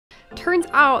Turns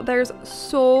out there's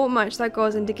so much that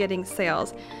goes into getting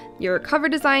sales. Your cover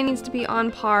design needs to be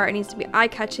on par, it needs to be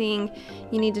eye-catching,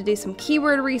 you need to do some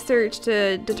keyword research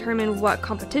to determine what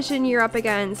competition you're up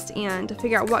against and to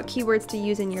figure out what keywords to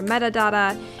use in your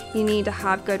metadata. You need to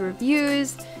have good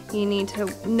reviews, you need to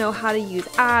know how to use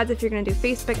ads if you're going to do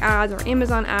Facebook ads or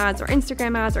Amazon ads or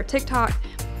Instagram ads or TikTok.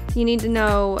 You need to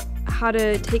know how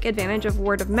to take advantage of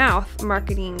word of mouth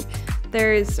marketing.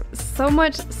 There's so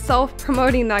much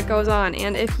self-promoting that goes on,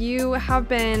 and if you have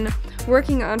been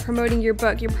working on promoting your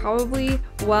book, you're probably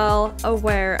well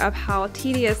aware of how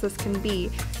tedious this can be,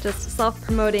 just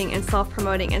self-promoting and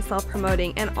self-promoting and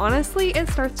self-promoting, and honestly it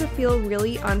starts to feel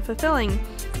really unfulfilling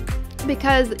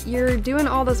because you're doing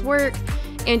all this work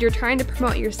and you're trying to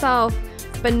promote yourself,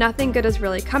 but nothing good is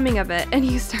really coming of it, and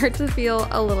you start to feel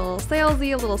a little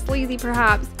salesy, a little sleazy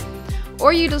perhaps,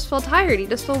 or you just feel tired, you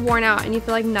just feel worn out, and you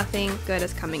feel like nothing good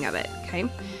is coming of it, okay?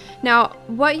 Now,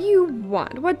 what do you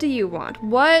want?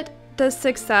 What does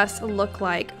success look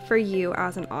like for you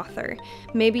as an author?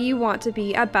 Maybe you want to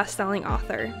be a best-selling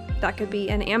author. That could be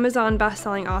an Amazon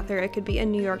best-selling author, it could be a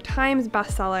New York Times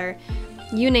bestseller,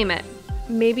 you name it.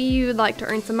 Maybe you'd like to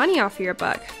earn some money off of your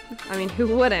book. I mean, who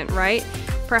wouldn't, right?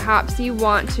 Perhaps you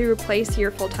want to replace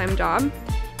your full-time job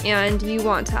and you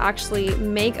want to actually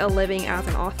make a living as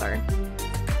an author.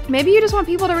 Maybe you just want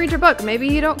people to read your book. Maybe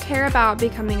you don't care about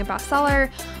becoming a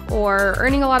bestseller or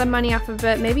earning a lot of money off of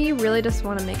it. Maybe you really just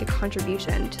want to make a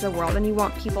contribution to the world and you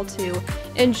want people to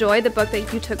enjoy the book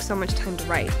that you took so much time to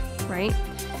write, right?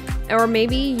 Or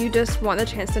maybe you just want the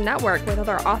chance to network with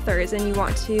other authors and you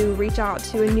want to reach out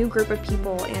to a new group of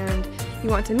people and you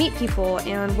want to meet people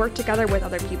and work together with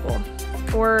other people.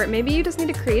 Or maybe you just need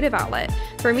a creative outlet.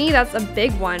 For me, that's a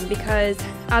big one because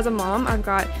as a mom, I've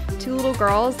got 2 little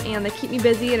girls and they keep me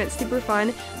busy and it's super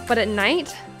fun. But at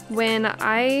night, when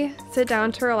I sit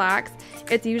down to relax,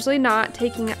 it's usually not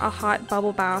taking a hot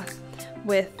bubble bath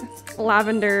with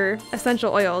lavender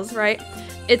essential oils, right?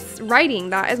 It's writing.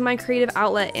 That is my creative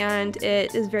outlet and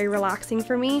it is very relaxing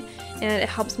for me and it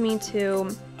helps me to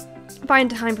find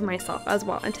time for myself as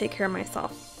well and take care of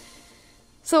myself.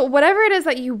 So whatever it is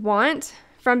that you want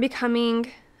from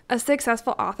becoming a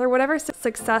successful author, whatever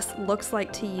success looks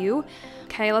like to you,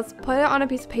 okay, let's put it on a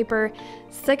piece of paper,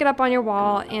 stick it up on your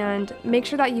wall, and make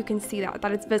sure that you can see that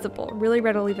it's visible, really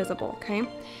readily visible, okay?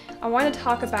 I want to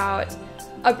talk about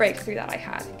a breakthrough that I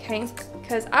had, okay?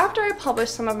 Because after I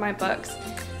published some of my books,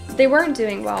 they weren't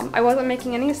doing well. I wasn't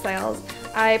making any sales.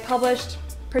 I published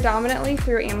predominantly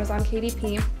through Amazon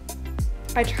KDP.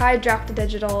 I tried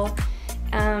Draft2Digital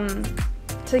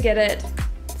to get it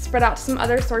spread out to some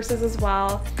other sources as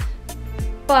well,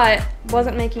 but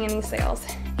wasn't making any sales.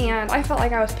 And I felt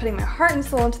like I was putting my heart and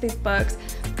soul into these books.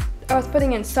 I was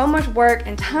putting in so much work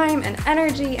and time and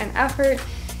energy and effort,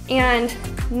 and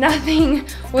nothing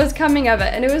was coming of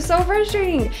it. And it was so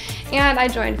frustrating. And I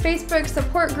joined Facebook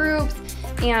support groups,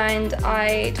 and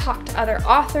I talked to other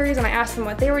authors, and I asked them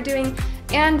what they were doing.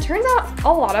 And turns out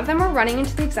a lot of them are running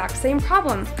into the exact same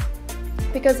problem.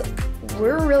 Because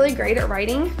we're really great at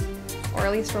writing, or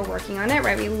at least we're working on it,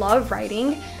 right? We love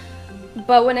writing.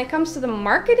 But when it comes to the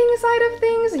marketing side of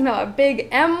things, you know, a big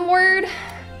M word,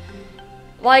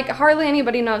 like hardly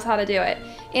anybody knows how to do it.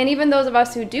 And even those of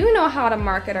us who do know how to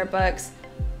market our books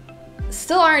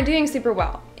still aren't doing super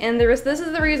well. And this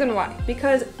is the reason why.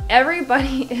 Because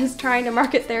everybody is trying to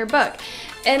market their book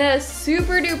in a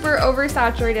super duper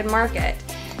oversaturated market.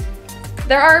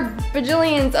 There are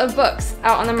bajillions of books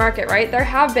out on the market, right? There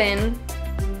have been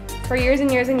for years and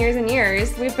years and years and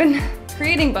years. We've been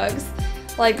creating books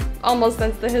like almost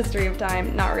since the history of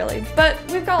time. Not really, but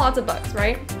we've got lots of books,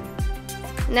 right?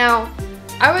 Now,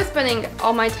 I was spending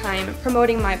all my time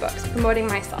promoting my books, promoting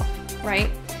myself,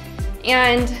 right?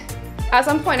 And at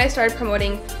some point I started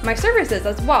promoting my services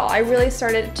as well. I really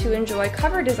started to enjoy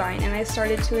cover design and I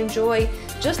started to enjoy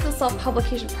just the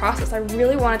self-publication process. I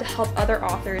really wanted to help other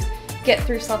authors get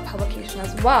through self-publication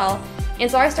as well.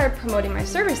 And so I started promoting my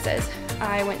services.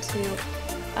 I went to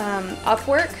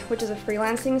Upwork, which is a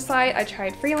freelancing site. I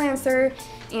tried Freelancer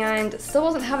and still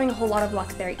wasn't having a whole lot of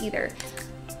luck there either.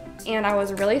 And I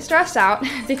was really stressed out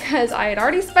because I had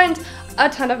already spent a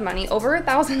ton of money, over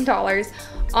 $1,000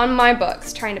 on my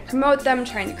books, trying to promote them,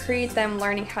 trying to create them,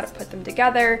 learning how to put them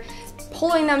together,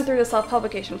 pulling them through the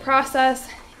self-publication process.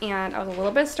 And I was a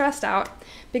little bit stressed out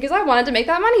because I wanted to make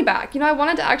that money back. You know, I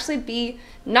wanted to actually be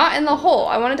not in the hole.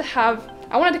 I wanted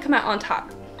to come out on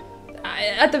top.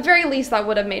 At the very least, that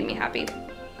would have made me happy.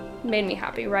 Made me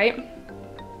happy, right?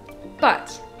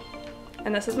 But,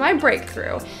 and this is my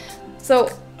breakthrough. So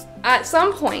at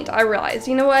some point I realized,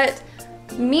 you know what?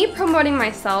 Me promoting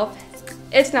myself,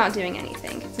 it's not doing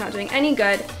anything. It's not doing any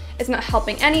good. It's not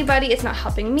helping anybody. It's not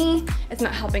helping me. It's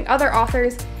not helping other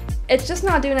authors. It's just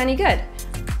not doing any good.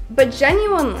 But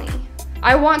genuinely,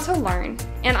 I want to learn,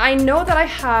 and I know that I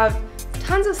have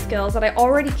tons of skills that I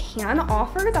already can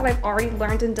offer, that I've already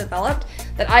learned and developed,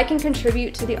 that I can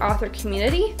contribute to the author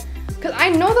community, because I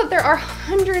know that there are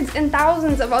hundreds and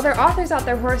thousands of other authors out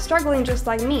there who are struggling just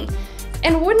like me.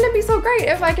 And wouldn't it be so great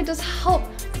if I could just help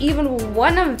even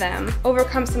one of them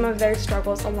overcome some of their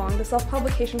struggles along the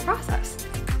self-publication process?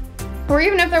 Or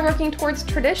even if they're working towards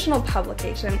traditional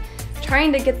publication,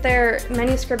 trying to get their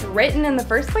manuscript written in the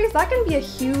first place, that can be a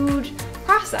huge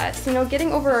process. You know,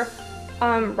 getting over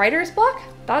writer's block,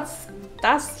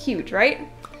 that's huge, right?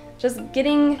 Just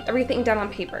getting everything down on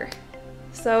paper.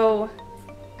 So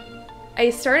I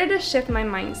started to shift my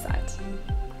mindset.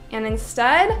 And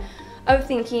instead of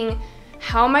thinking,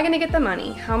 how am I gonna get the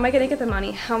money? How am I gonna get the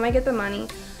money? How am I gonna get the money?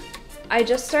 I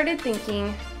just started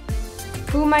thinking,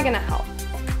 who am I gonna help?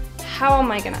 How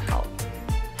am I gonna help?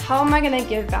 How am I gonna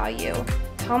give value?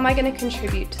 How am I gonna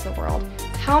contribute to the world?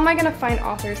 How am I gonna find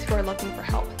authors who are looking for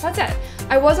help? That's it.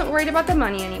 I wasn't worried about the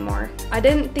money anymore. I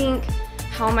didn't think,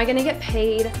 how am I gonna get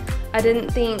paid? I didn't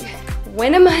think,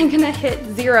 when am I gonna hit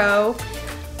zero?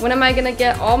 When am I gonna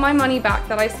get all my money back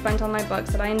that I spent on my books,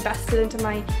 that I invested into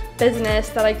my business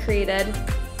that I created?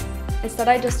 Instead,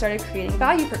 I just started creating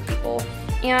value for people.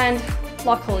 And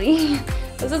luckily,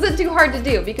 this isn't too hard to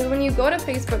do, because when you go to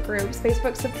Facebook groups,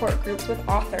 Facebook support groups with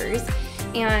authors,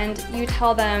 and you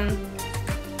tell them,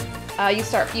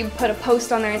 you put a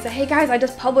post on there and say, hey guys, I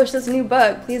just published this new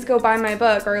book, please go buy my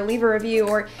book, or leave a review,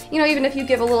 or, you know, even if you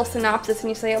give a little synopsis and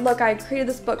you say, look, I created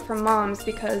this book for moms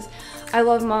because I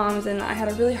love moms and I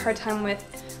had a really hard time with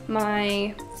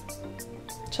my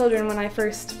children when I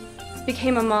first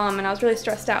became a mom and I was really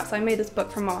stressed out, so I made this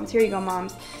book for moms. Here you go,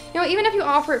 moms. You know, even if you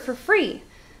offer it for free,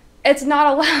 it's not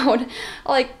allowed.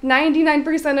 Like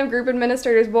 99% of group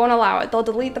administrators won't allow it. They'll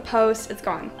delete the post, it's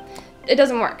gone. It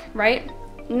doesn't work, right?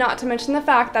 Not to mention the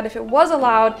fact that if it was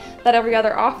allowed, that every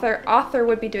other author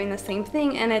would be doing the same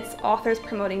thing, and it's authors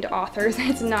promoting to authors.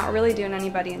 It's not really doing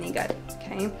anybody any good,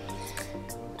 okay?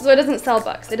 So it doesn't sell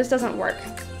books, it just doesn't work.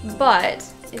 But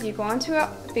if you go onto a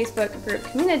Facebook group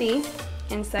community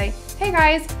and say, hey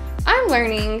guys, I'm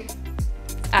learning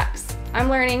X. I'm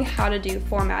learning how to do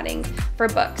formatting for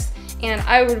books, and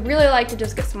I would really like to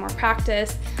just get some more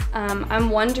practice. I'm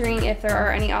wondering if there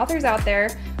are any authors out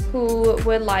there who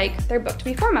would like their book to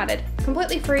be formatted.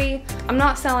 Completely free, I'm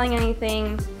not selling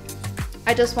anything.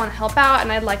 I just want to help out,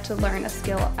 and I'd like to learn a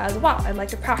skill as well. I'd like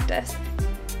to practice.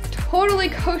 Totally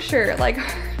kosher. Like,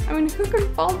 I mean, who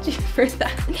can fault you for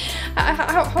that?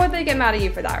 How would they get mad at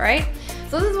you for that, right?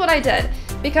 So this is what I did,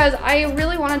 because I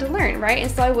really wanted to learn, right?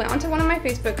 And so I went onto one of my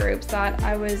Facebook groups that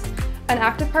I was an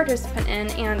active participant in,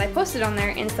 and I posted on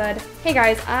there and said, hey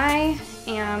guys, I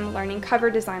am learning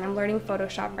cover design. I'm learning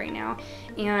Photoshop right now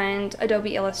and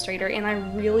Adobe Illustrator, and I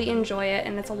really enjoy it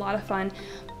and it's a lot of fun.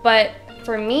 But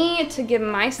for me to give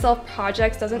myself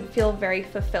projects doesn't feel very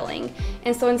fulfilling.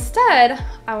 And so instead,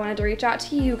 I wanted to reach out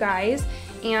to you guys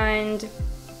and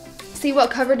see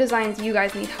what cover designs you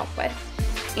guys need help with.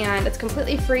 And it's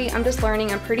completely free. I'm just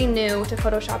learning. I'm pretty new to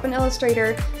Photoshop and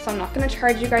Illustrator, so I'm not going to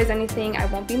charge you guys anything. I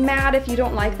won't be mad if you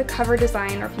don't like the cover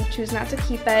design or if you choose not to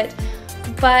keep it,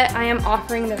 but I am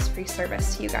offering this free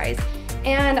service to you guys.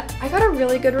 And I got a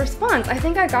really good response. I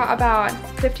think I got about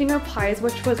 15 replies,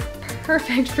 which was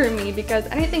perfect for me, because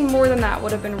anything more than that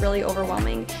would have been really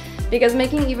overwhelming. Because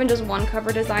making even just one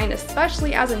cover design,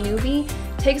 especially as a newbie,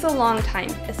 takes a long time,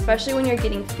 especially when you're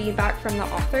getting feedback from the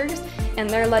authors and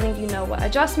they're letting you know what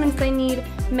adjustments they need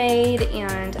made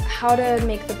and how to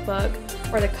make the book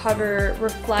or the cover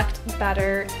reflect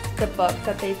better the book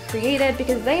that they've created,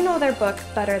 because they know their book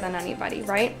better than anybody,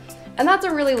 right? And that's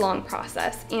a really long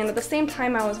process. And at the same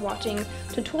time, I was watching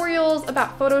tutorials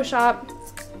about Photoshop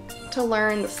to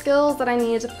learn the skills that I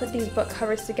needed to put these book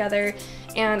covers together,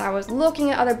 and I was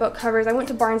looking at other book covers. I went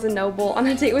to Barnes & Noble on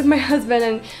a date with my husband,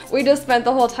 and we just spent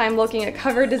the whole time looking at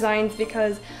cover designs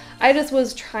because I just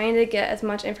was trying to get as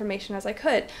much information as I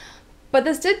could. But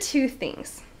this did two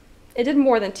things. It did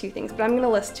more than two things, but I'm going to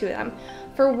list two of them.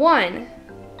 For one,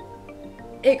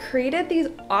 it created these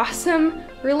awesome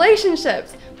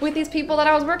relationships with these people that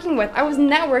I was working with. I was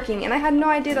networking, and I had no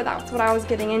idea that that's what I was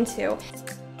getting into.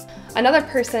 Another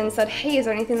person said, hey, is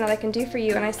there anything that I can do for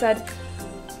you? And I said,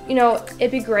 you know,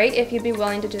 it'd be great if you'd be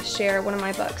willing to just share one of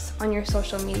my books on your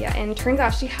social media. And it turns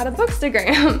out she had a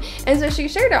bookstagram. And so she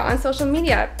shared it on social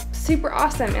media. Super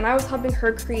awesome. And I was helping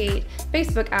her create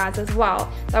Facebook ads as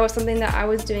well. That was something that I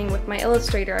was doing with my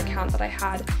Illustrator account that I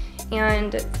had.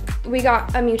 And we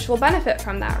got a mutual benefit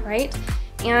from that, right?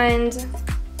 And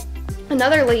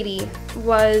Another lady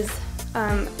was,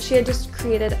 she had just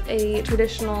created a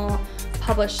traditional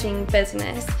publishing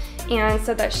business and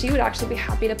said that she would actually be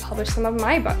happy to publish some of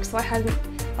my books. So I had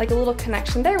like a little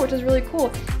connection there, which is really cool.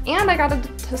 And I got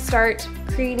to start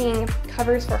creating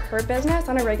covers for her business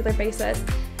on a regular basis.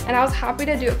 And I was happy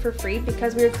to do it for free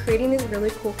because we were creating these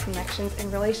really cool connections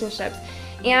and relationships.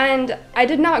 And I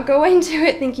did not go into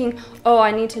it thinking, oh, I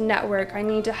need to network, I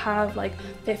need to have like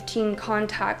 15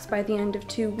 contacts by the end of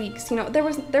 2 weeks. You know, there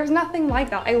was nothing like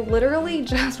that. I literally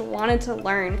just wanted to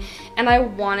learn, and I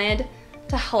wanted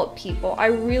to help people. I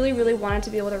really, really wanted to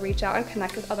be able to reach out and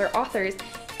connect with other authors.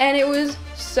 And it was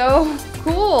so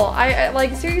cool. I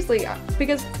like, seriously,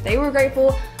 because they were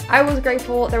grateful, I was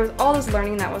grateful, there was all this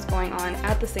learning that was going on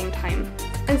at the same time.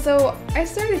 And so I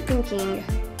started thinking,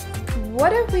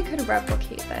 what if we could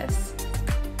replicate this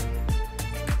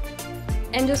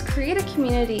and just create a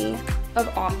community of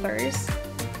authors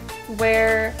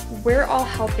where we're all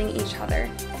helping each other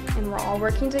and we're all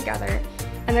working together,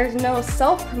 and there's no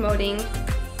self-promoting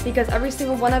because every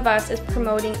single one of us is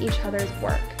promoting each other's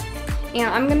work. And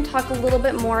I'm going to talk a little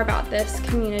bit more about this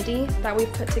community that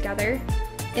we've put together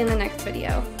in the next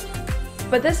video.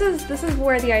 But this is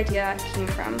where the idea came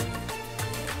from.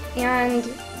 And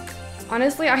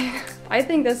honestly, I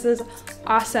think this is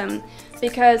awesome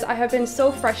because I have been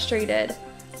so frustrated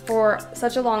for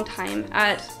such a long time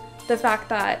at the fact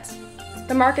that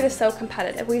the market is so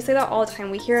competitive. We say that all the time,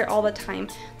 we hear it all the time.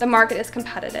 The market is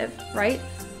competitive, right?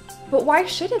 But why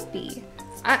should it be?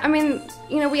 I mean,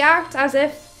 you know, we act as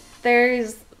if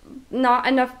there's not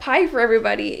enough pie for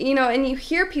everybody, you know, and you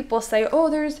hear people say, oh,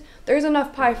 there's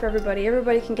enough pie for everybody.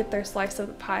 Everybody can get their slice of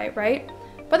the pie, right?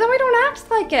 But then we don't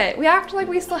act like it. We act like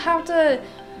we still have to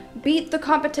beat the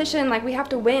competition, like we have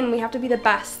to win, we have to be the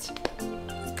best.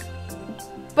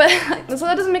 But so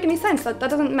that doesn't make any sense, that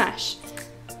doesn't mesh.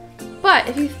 But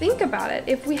if you think about it,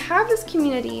 if we have this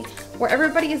community where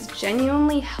everybody is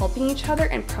genuinely helping each other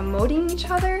and promoting each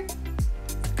other,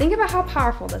 think about how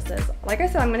powerful this is. Like I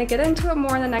said, I'm going to get into it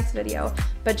more in the next video,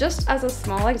 but just as a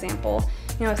small example,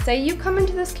 you know, say you come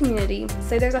into this community,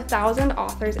 say there's 1,000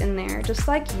 authors in there, just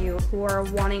like you, who are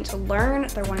wanting to learn,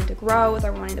 they're wanting to grow,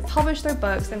 they're wanting to publish their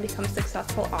books and become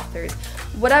successful authors,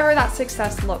 whatever that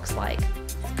success looks like.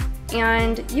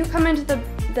 And you come into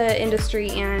the industry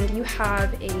and you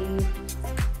have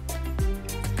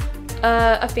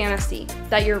a fantasy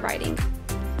that you're writing.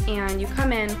 And you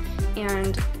come in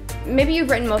and maybe you've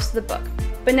written most of the book,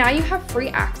 but now you have free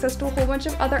access to a whole bunch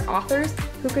of other authors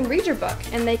who can read your book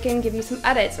and they can give you some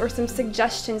edits or some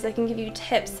suggestions, they can give you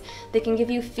tips, they can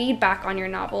give you feedback on your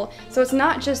novel. So it's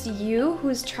not just you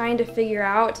who's trying to figure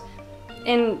out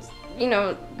and, you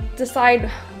know, decide,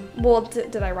 well,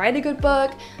 did I write a good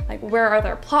book? Like, where are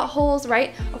there plot holes,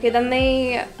 right? Okay,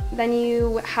 then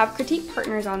you have critique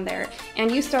partners on there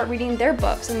and you start reading their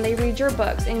books and they read your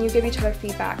books and you give each other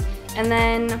feedback. And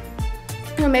then,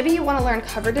 you know, maybe you want to learn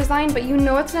cover design, but you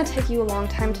know it's going to take you a long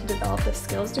time to develop the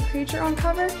skills to create your own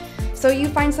cover. So you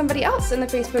find somebody else in the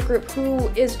Facebook group who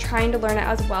is trying to learn it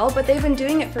as well, but they've been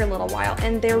doing it for a little while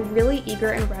and they're really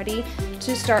eager and ready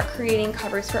to start creating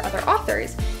covers for other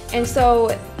authors. And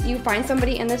so you find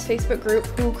somebody in this Facebook group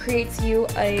who creates you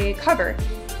a cover,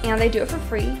 and they do it for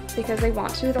free because they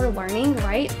want to, they're learning,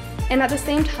 right? And at the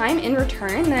same time, in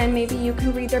return, then maybe you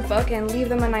can read their book and leave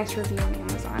them a nice review on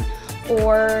Amazon.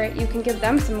 Or you can give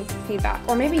them some feedback,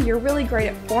 or maybe you're really great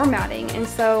at formatting and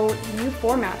so you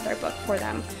format their book for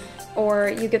them, or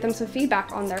you give them some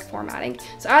feedback on their formatting.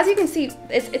 So as you can see,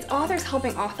 it's authors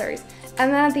helping authors.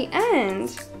 And then at the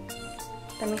end,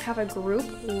 then we have a group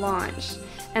launch.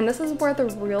 And this is where the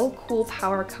real cool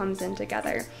power comes in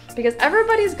together, because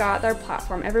everybody's got their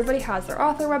platform, everybody has their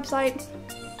author website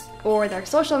or their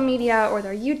social media or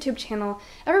their YouTube channel,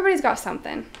 everybody's got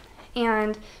something.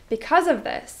 And because of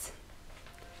this,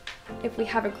 if we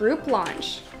have a group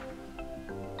launch,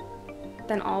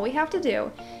 then all we have to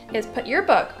do is put your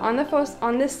book on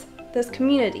this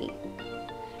community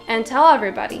and tell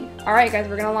everybody, all right guys,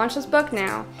 we're gonna launch this book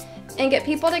now, and get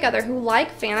people together who like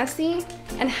fantasy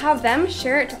and have them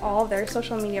share it to all their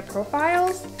social media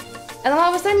profiles. And then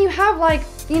all of a sudden you have, like,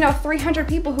 you know, 300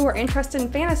 people who are interested in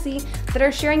fantasy that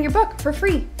are sharing your book for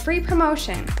free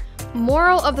promotion.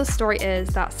 Moral of the story is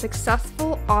that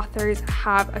successful authors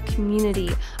have a community.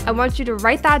 I want you to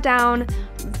write that down,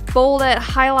 bold it,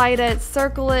 highlight it,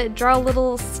 circle it, draw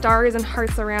little stars and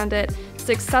hearts around it.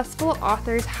 Successful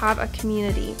authors have a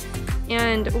community.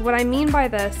 And what I mean by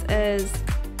this is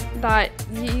that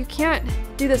you can't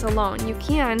do this alone. You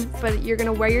can, but you're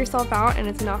gonna wear yourself out and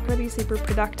it's not gonna be super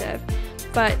productive.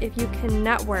 But if you can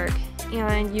network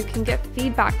and you can get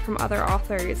feedback from other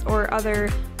authors or other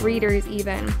readers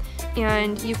even,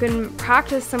 and you can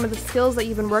practice some of the skills that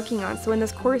you've been working on. So in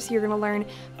this course, you're going to learn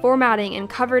formatting and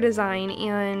cover design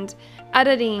and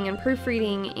editing and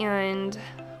proofreading and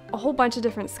a whole bunch of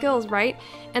different skills, right?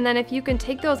 And then if you can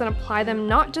take those and apply them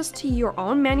not just to your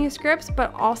own manuscripts,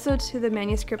 but also to the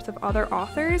manuscripts of other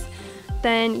authors,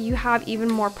 then you have even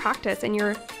more practice and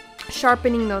you're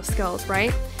sharpening those skills,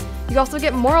 right? You also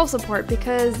get moral support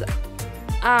because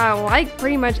like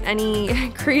pretty much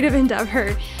any creative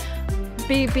endeavor,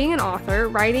 being an author,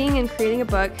 writing and creating a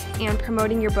book and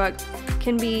promoting your book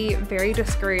can be very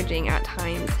discouraging at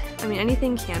times. I mean,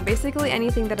 anything can. Basically,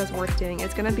 anything that is worth doing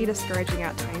is going to be discouraging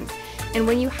at times. And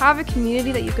when you have a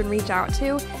community that you can reach out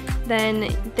to,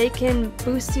 then they can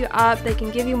boost you up, they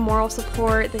can give you moral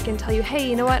support, they can tell you, hey,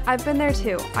 you know what, I've been there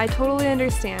too. I totally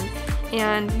understand.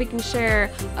 And we can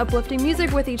share uplifting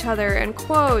music with each other and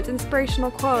quotes, inspirational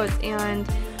quotes, and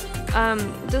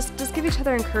just give each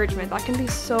other encouragement. That can be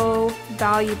so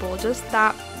valuable. Just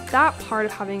that part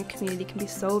of having a community can be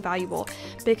so valuable,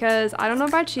 because I don't know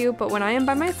about you, but when I am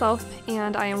by myself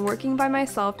and I am working by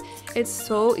myself, it's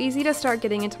so easy to start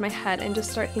getting into my head and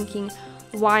just start thinking,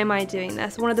 why am I doing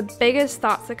this? One of the biggest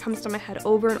thoughts that comes to my head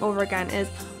over and over again is,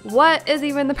 what is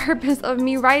even the purpose of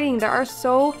me writing? There are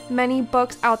so many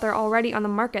books out there already on the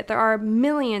market. There are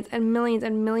millions and millions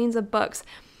and millions of books.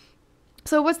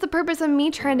 So what's the purpose of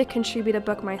me trying to contribute a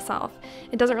book myself?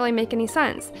 It doesn't really make any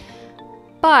sense.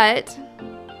 But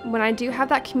when I do have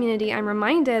that community, I'm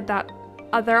reminded that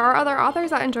there are other authors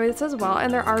that enjoy this as well,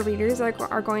 and there are readers that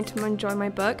are going to enjoy my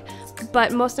book.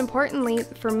 But most importantly,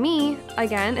 for me,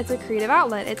 again, it's a creative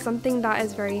outlet. It's something that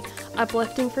is very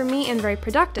uplifting for me and very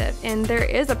productive, and there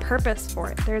is a purpose for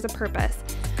it. There's a purpose.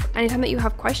 Anytime that you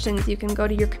have questions, you can go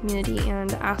to your community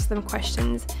and ask them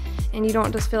questions, and you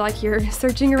don't just feel like you're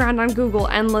searching around on Google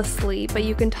endlessly, but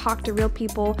you can talk to real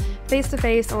people face to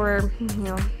face, or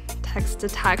text to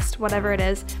text, whatever it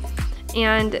is,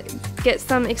 and get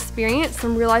some experience,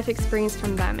 some real life experience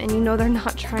from them. And they're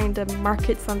not trying to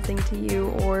market something to you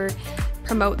or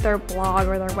promote their blog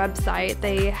or their website.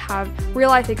 They have real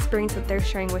life experience that they're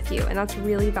sharing with you, and that's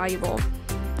really valuable.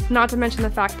 Not to mention the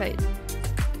fact that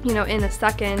in a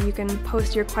second you can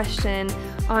post your question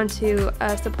onto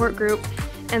a support group,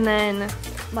 and then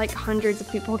like hundreds of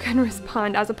people can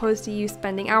respond, as opposed to you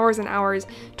spending hours and hours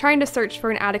trying to search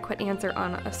for an adequate answer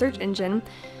on a search engine.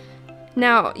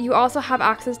 Now, you also have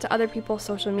access to other people's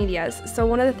social medias. So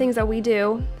one of the things that we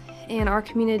do in our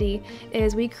community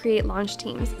is we create launch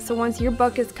teams. So once your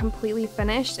book is completely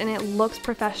finished and it looks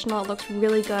professional, it looks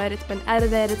really good, it's been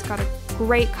edited, it's got a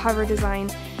great cover design,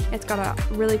 it's got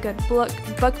a really good book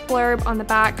blurb on the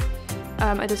back,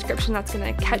 a description that's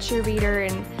going to catch your reader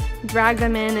and drag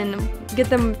them in and get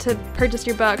them to purchase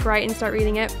your book, right, and start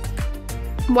reading it.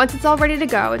 Once it's all ready to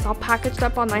go, it's all packaged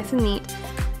up all nice and neat,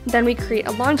 then we create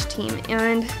a launch team.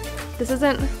 And this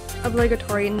isn't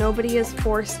obligatory, nobody is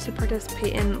forced to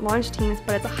participate in launch teams,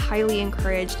 but it's highly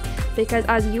encouraged, because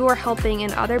as you are helping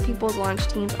in other people's launch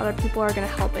teams, other people are going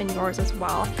to help in yours as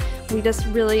well. We just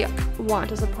really want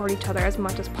to support each other as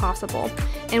much as possible.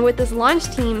 And with this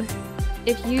launch team,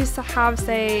 if you have,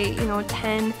 say,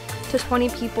 10 to 20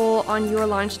 people on your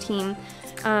launch team,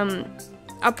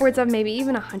 upwards of maybe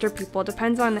even 100 people,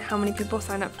 depends on how many people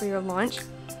sign up for your launch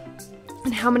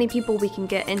and how many people we can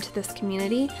get into this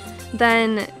community,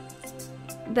 then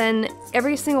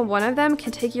every single one of them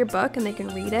can take your book and they can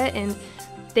read it, and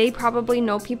they probably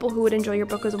know people who would enjoy your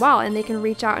book as well, and they can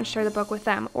reach out and share the book with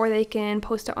them, or they can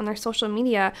post it on their social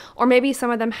media, or maybe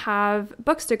some of them have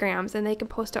Bookstagrams and they can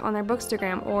post it on their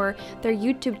Bookstagram or their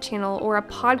YouTube channel or a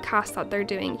podcast that they're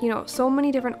doing. So many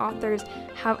different authors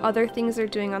have other things they're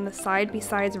doing on the side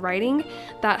besides writing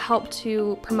that help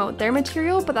to promote their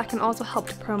material, but that can also help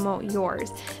to promote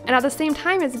yours. And at the same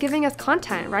time, it's giving us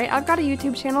content, right? I've got a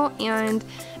YouTube channel, and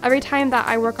every time that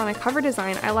I work on a cover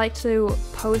design, I like to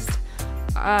post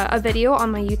a video on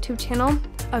my YouTube channel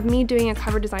of me doing a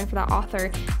cover design for that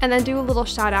author, and then do a little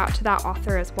shout out to that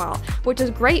author as well, which is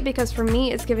great because for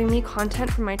me it's giving me content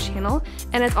for my channel,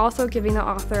 and it's also giving the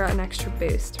author an extra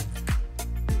boost.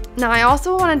 Now, I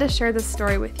also wanted to share this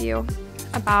story with you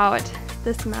about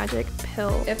this magic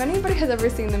pill. If anybody has ever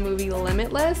seen the movie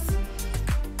Limitless,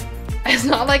 it's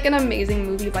not like an amazing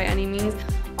movie by any means.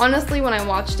 Honestly, when I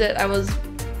watched it, I was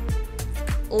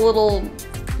a little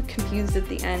confused at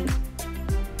the end,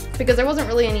 because there wasn't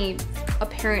really any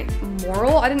apparent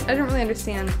moral. I didn't really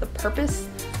understand the purpose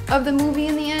of the movie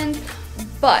in the end,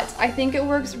 but I think it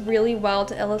works really well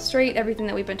to illustrate everything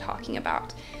that we've been talking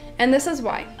about. And this is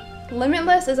why.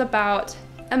 Limitless is about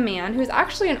a man who's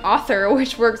actually an author,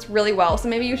 which works really well. So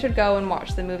maybe you should go and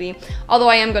watch the movie. Although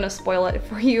I am going to spoil it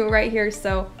for you right here.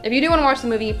 So if you do want to watch the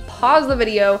movie, pause the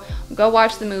video, go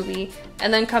watch the movie,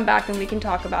 and then come back and we can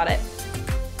talk about it.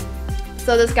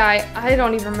 So this guy, I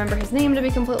don't even remember his name to be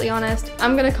completely honest.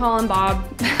 I'm going to call him Bob.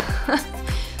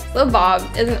 So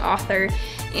Bob is an author,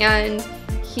 and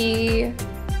he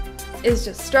is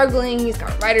just struggling. He's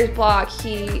got writer's block.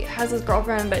 He has his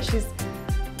girlfriend, but she's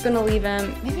gonna leave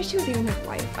him. Maybe she was even his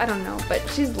wife, I don't know, but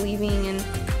she's leaving, and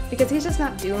because he's just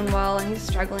not doing well and he's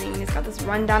struggling. He's got this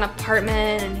rundown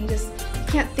apartment, and he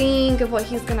can't think of what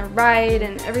he's gonna write,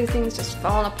 and everything's just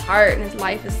falling apart, and his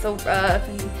life is so rough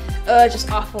and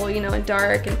just awful, you know, and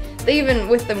dark. And they even,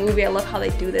 with the movie, I love how they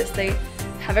do this. They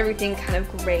have everything kind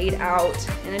of grayed out,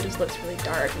 and it just looks really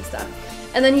dark and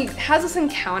stuff. And then he has this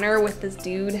encounter with this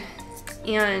dude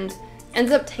and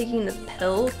ends up taking this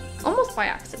pill almost by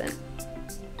accident.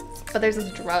 But there's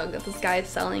this drug that this guy is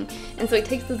selling, and so he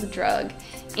takes this drug,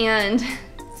 and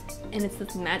it's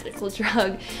this magical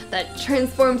drug that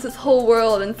transforms his whole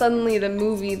world, and suddenly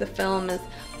the film is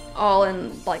all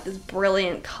in like this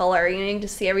brilliant color. You know, you can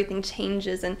just see everything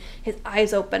changes, and his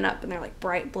eyes open up and they're like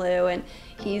bright blue, and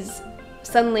he's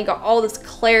suddenly got all this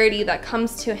clarity that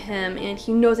comes to him, and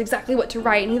he knows exactly what to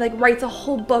write, and he like writes a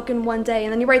whole book in one day,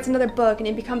 and then he writes another book, and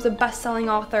he becomes a best-selling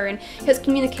author, and his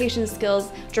communication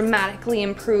skills dramatically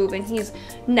improve, and he's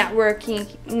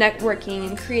networking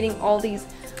and creating all these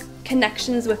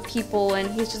connections with people, and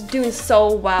he's just doing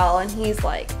so well, and he's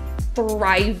like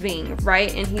thriving,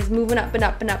 right? And he's moving up and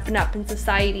up and up and up in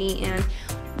society and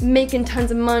making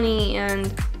tons of money,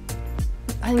 and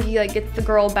I think he like gets the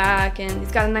girl back, and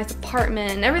he's got a nice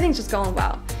apartment, and everything's just going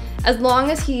well. As long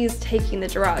as he's taking the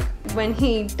drug. When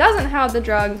he doesn't have the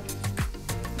drug,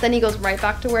 then he goes right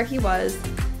back to where he was,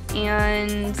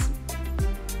 and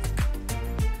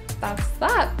that's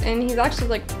that. And he's actually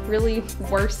like really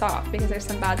worse off because there's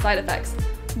some bad side effects.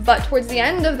 But towards the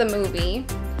end of the movie,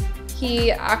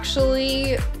 he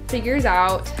actually figures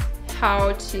out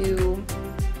how to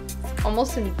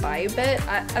almost imbibe it.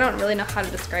 I don't really know how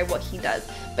to describe what he does,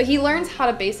 but he learns how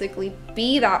to basically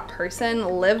be that person,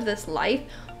 live this life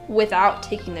without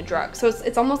taking the drug. So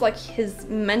it's almost like his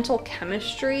mental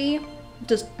chemistry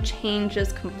just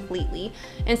changes completely,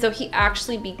 and so he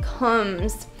actually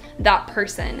becomes that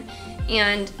person,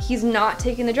 and he's not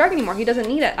taking the drug anymore. He doesn't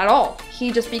need it at all.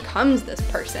 He just becomes this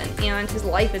person, and his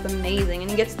life is amazing,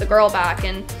 and he gets the girl back,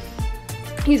 and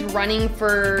he's running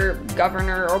for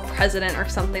governor or president or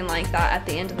something like that at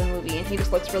the end of the movie, and he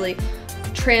just looks really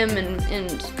trim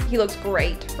and he looks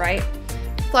great, right?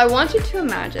 So I want you to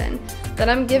imagine that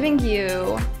I'm giving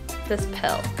you this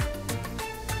pill,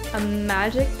 a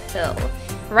magic pill,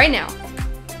 right now.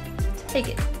 Take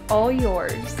it, all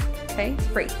yours, okay? It's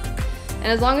free. And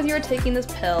as long as you're taking this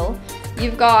pill,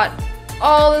 you've got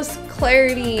all this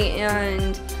clarity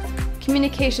and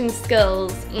communication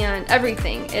skills and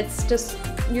everything. It's just,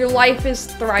 your life is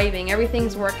thriving,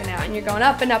 everything's working out, and you're going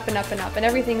up and up and up and up, and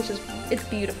everything's just, it's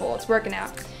beautiful, it's working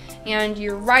out. And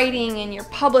you're writing and you're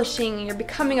publishing and you're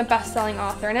becoming a best-selling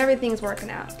author, and everything's working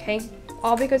out, okay?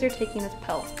 All because you're taking this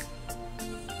pill.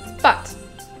 But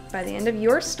by the end of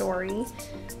your story,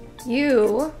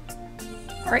 you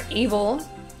are able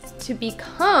to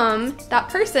become that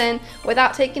person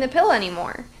without taking the pill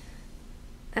anymore.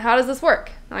 And how does this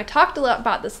work? Now, I talked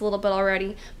about this a little bit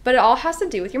already, but it all has to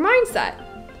do with your mindset.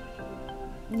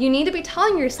 You need to be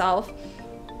telling yourself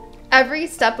every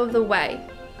step of the way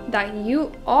that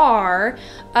you are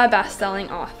a best-selling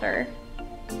author.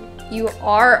 You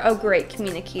are a great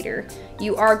communicator.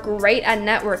 You are great at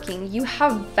networking. You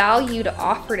have value to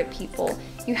offer to people.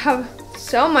 You have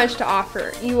so much to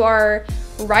offer. You are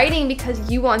writing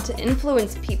because you want to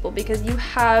influence people, because you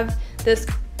have this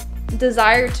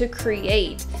desire to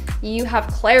create. You have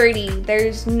clarity.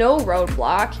 There's no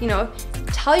roadblock. You know,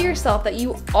 tell yourself that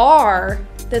you are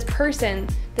this person,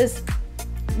 this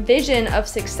vision of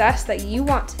success that you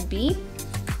want to be.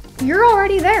 You're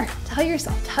already there. Tell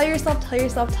yourself, tell yourself, tell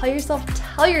yourself, tell yourself,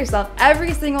 tell yourself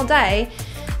every single day.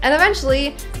 And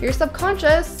eventually your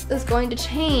subconscious is going to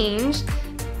change,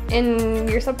 and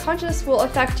your subconscious will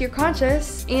affect your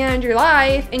conscious and your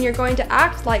life, and you're going to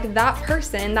act like that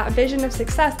person, that vision of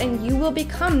success, and you will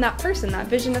become that person, that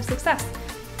vision of success.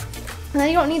 And then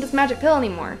you don't need this magic pill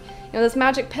anymore. You know, this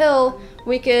magic pill,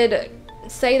 we could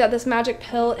say that this magic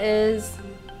pill is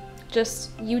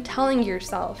just you telling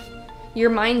yourself, your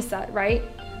mindset, right?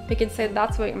 We could say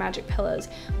that's what your magic pill is.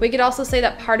 We could also say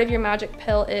that part of your magic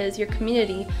pill is your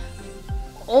community.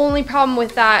 Only problem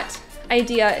with that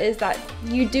idea is that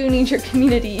you do need your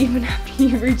community even after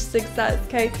you reach success,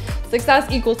 okay? Success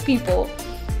equals people.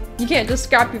 You can't just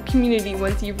scrap your community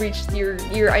once you've reached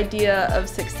your idea of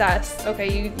success.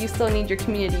 Okay, you still need your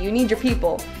community, you need your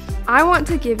people. I want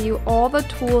to give you all the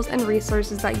tools and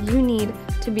resources that you need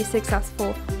to be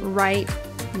successful right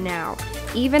now,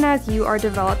 even as you are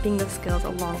developing the skills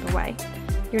along the way.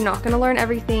 You're not going to learn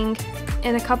everything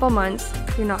in a couple months.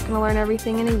 You're not going to learn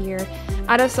everything in a year.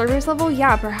 At a service level,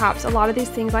 yeah, perhaps a lot of these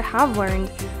things I have learned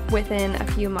within a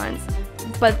few months,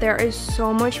 but there is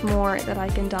so much more that I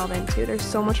can delve into. There's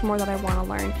so much more that I want to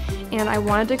learn, and I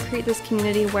wanted to create this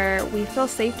community where we feel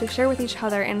safe to share with each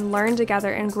other and learn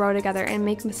together and grow together and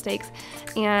make mistakes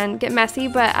and get messy,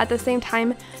 but at the same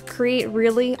time create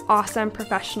really awesome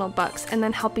professional books and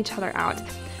then help each other out.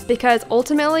 Because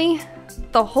ultimately,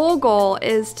 the whole goal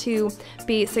is to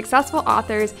be successful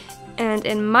authors, and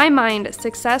in my mind,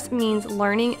 success means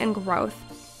learning and growth.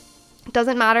 It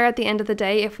doesn't matter at the end of the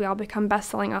day if we all become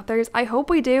best-selling authors. I hope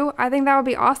we do. I think that would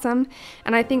be awesome,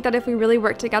 and I think that if we really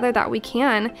work together that we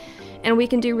can, and we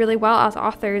can do really well as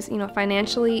authors, you know,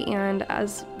 financially, and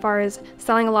as far as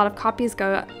selling a lot of copies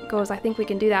goes, I think we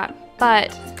can do that.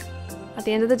 But at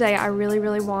the end of the day, I really,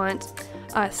 really want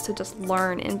us to just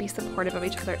learn and be supportive of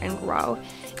each other and grow.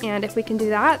 And if we can do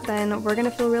that, then we're gonna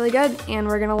feel really good and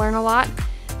we're gonna learn a lot,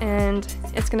 and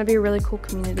it's gonna be a really cool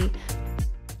community.